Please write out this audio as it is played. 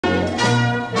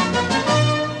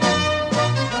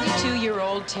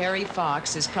Terry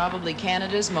Fox is probably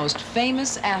Canada's most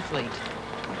famous athlete.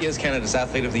 He is Canada's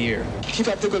Athlete of the Year. Keep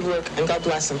up the good work, and God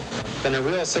bless him. Been a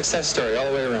real success story all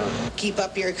the way around. Keep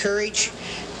up your courage.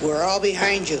 We're all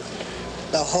behind you.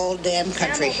 The whole damn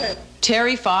country.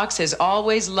 Terry Fox has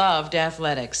always loved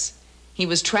athletics. He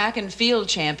was track and field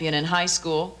champion in high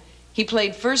school. He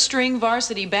played first-string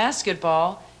varsity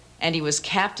basketball, and he was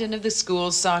captain of the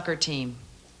school's soccer team.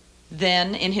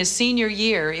 Then, in his senior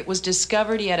year, it was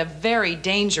discovered he had a very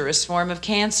dangerous form of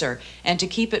cancer, and to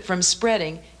keep it from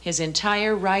spreading, his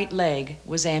entire right leg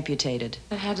was amputated.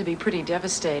 It had to be pretty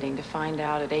devastating to find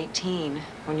out at 18,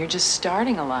 when you're just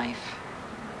starting a life,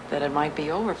 that it might be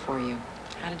over for you.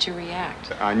 How did you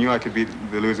react? I knew I could beat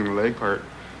the losing the leg part,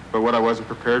 but what I wasn't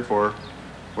prepared for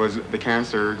was the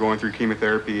cancer, going through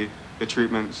chemotherapy, the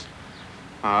treatments,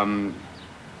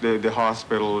 the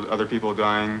hospital, other people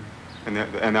dying. And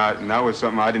that was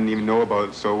something I didn't even know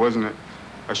about, so it wasn't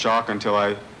a shock until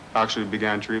I actually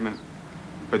began treatment.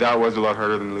 But that was a lot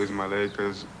harder than losing my leg,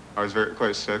 because I was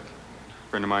quite sick. A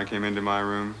friend of mine came into my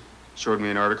room, showed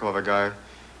me an article of a guy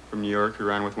from New York who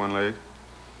ran with one leg.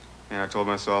 And I told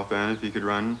myself then, if he could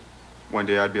run, one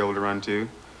day I'd be able to run too.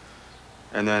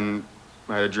 And then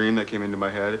I had a dream that came into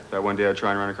my head that one day I'd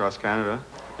try and run across Canada.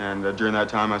 And during that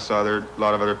time I saw there were a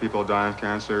lot of other people dying of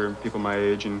cancer, people my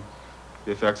age, and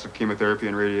the effects of chemotherapy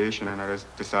and radiation, and I just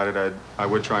decided I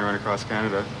would try and run across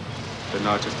Canada, but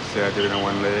not just to say I did it on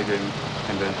one leg and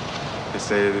to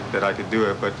say that I could do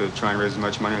it, but to try and raise as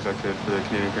much money as I could for the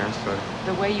Canadian Cancer Society.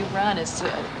 The way you run is,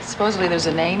 supposedly there's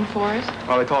a name for it?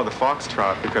 Well, they call it the fox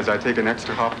trot, because I take an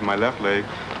extra hop of my left leg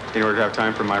in order to have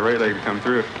time for my right leg to come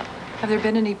through. Have there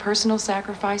been any personal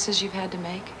sacrifices you've had to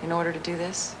make in order to do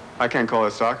this? I can't call it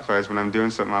a sacrifice when I'm doing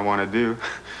something I want to do,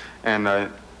 and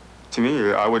to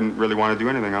me, I wouldn't really want to do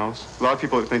anything else. A lot of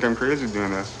people think I'm crazy doing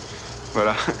this,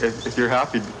 but if you're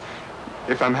happy,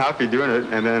 if I'm happy doing it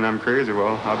and then I'm crazy,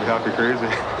 well, I'll be happy crazy.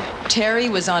 Terry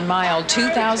was on mile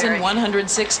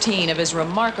 2,116 of his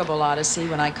remarkable odyssey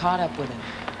when I caught up with him.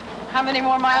 How many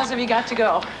more miles have you got to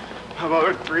go?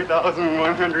 About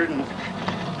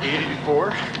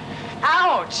 3,184.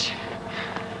 Ouch!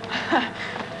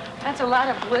 That's a lot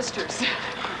of blisters.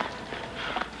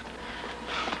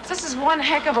 This is one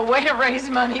heck of a way to raise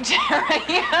money,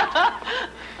 Terry.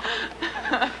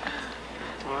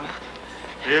 Well,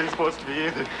 it isn't supposed to be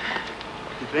easy.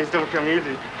 Things don't come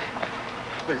easy.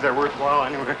 Things are worthwhile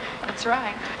anyway. That's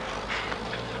right.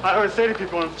 I always say to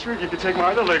people on the street, you could take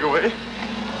my other leg away,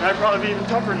 and I'd probably be even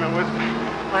tougher than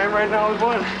I am right now with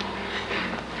one.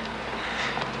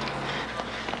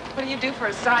 What do you do for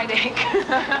a side ache?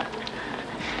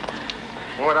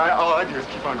 Well, all I do is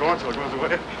keep on going until it goes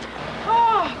away.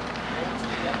 Oh.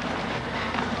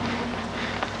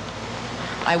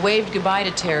 I waved goodbye to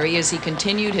Terry as he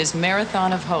continued his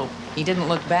marathon of hope. He didn't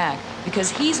look back, because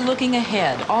he's looking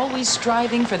ahead, always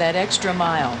striving for that extra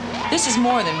mile. This is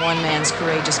more than one man's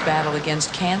courageous battle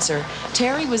against cancer.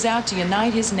 Terry was out to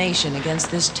unite his nation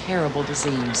against this terrible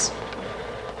disease.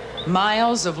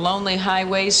 Miles of lonely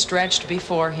highways stretched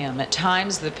before him. At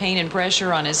times, the pain and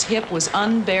pressure on his hip was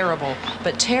unbearable,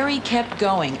 but Terry kept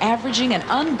going, averaging an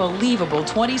unbelievable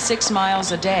 26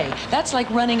 miles a day. That's like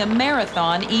running a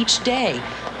marathon each day.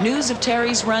 News of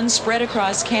Terry's run spread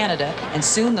across Canada, and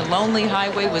soon the lonely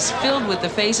highway was filled with the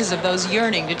faces of those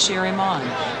yearning to cheer him on.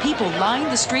 People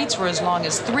lined the streets for as long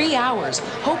as 3 hours,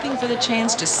 hoping for the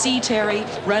chance to see Terry,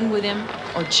 run with him,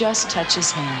 or just touch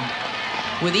his hand.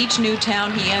 With each new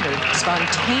town he entered,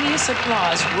 spontaneous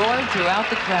applause roared throughout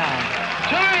the crowd.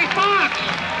 Terry Fox!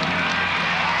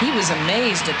 He was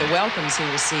amazed at the welcomes he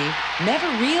received, never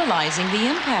realizing the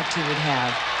impact he would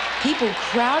have. People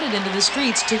crowded into the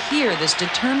streets to hear this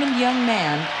determined young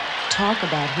man talk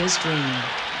about his dream.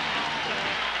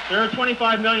 There are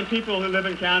 25 million people who live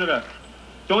in Canada.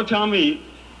 Don't tell me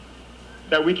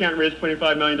that we can't raise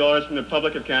 $25 million from the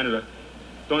public of Canada.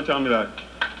 Don't tell me that.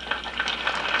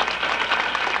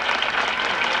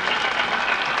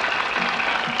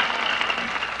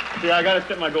 Yeah, I gotta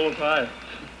set my goals high,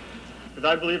 because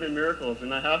I believe in miracles,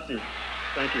 and I have to.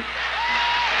 Thank you.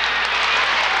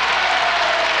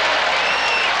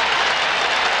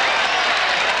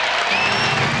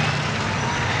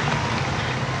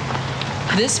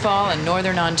 This fall in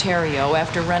northern Ontario,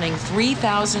 after running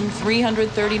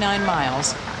 3,339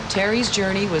 miles, Terry's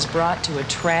journey was brought to a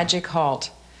tragic halt.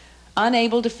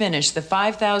 Unable to finish the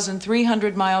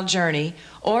 5,300-mile journey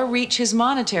or reach his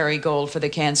monetary goal for the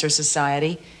Cancer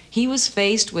Society, he was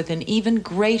faced with an even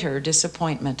greater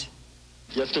disappointment.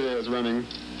 Yesterday I was running,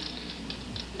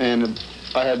 and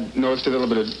I had noticed a little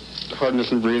bit of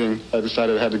hardness in breathing. I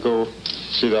decided I had to go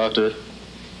see the doctor,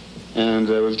 and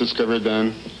it was discovered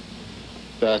then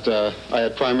that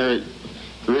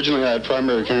originally I had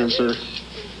primary cancer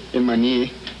in my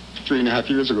knee 3.5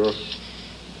 years ago,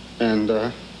 and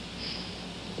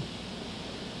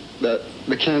that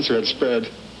the cancer had spread,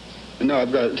 and now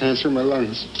I've got cancer in my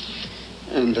lungs,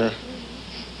 and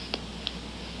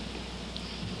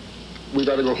we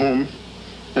got to go home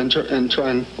and try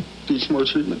and do some more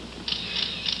treatment.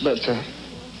 But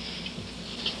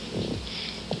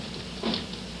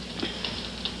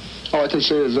all I can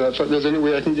say is if there's any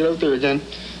way I can get out there again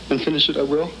and finish it, I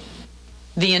will.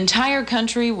 The entire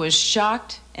country was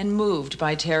shocked and moved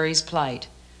by Terry's plight.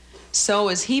 So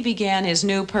as he began his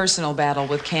new personal battle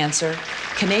with cancer,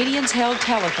 Canadians held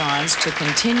telethons to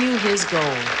continue his goal.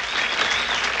 $9,903,182.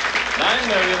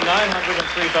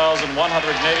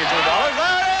 There it is!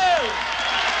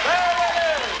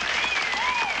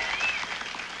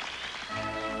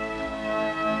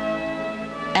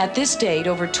 At this date,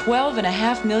 over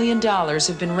 $12.5 million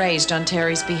have been raised on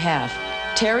Terry's behalf.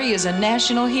 Terry is a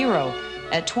national hero.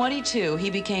 At 22, he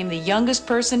became the youngest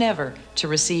person ever to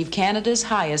receive Canada's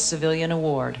highest civilian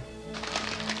award.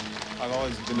 I've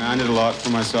always demanded a lot for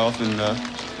myself and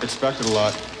expected a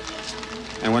lot.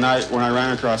 And when I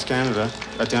ran across Canada,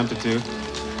 attempted to,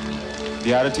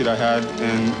 the attitude I had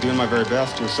and doing my very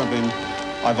best was something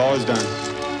I've always done.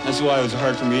 That's why it was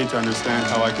hard for me to understand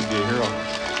how I could be a hero.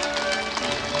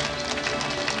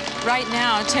 Right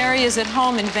now, Terry is at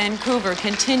home in Vancouver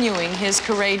continuing his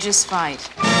courageous fight.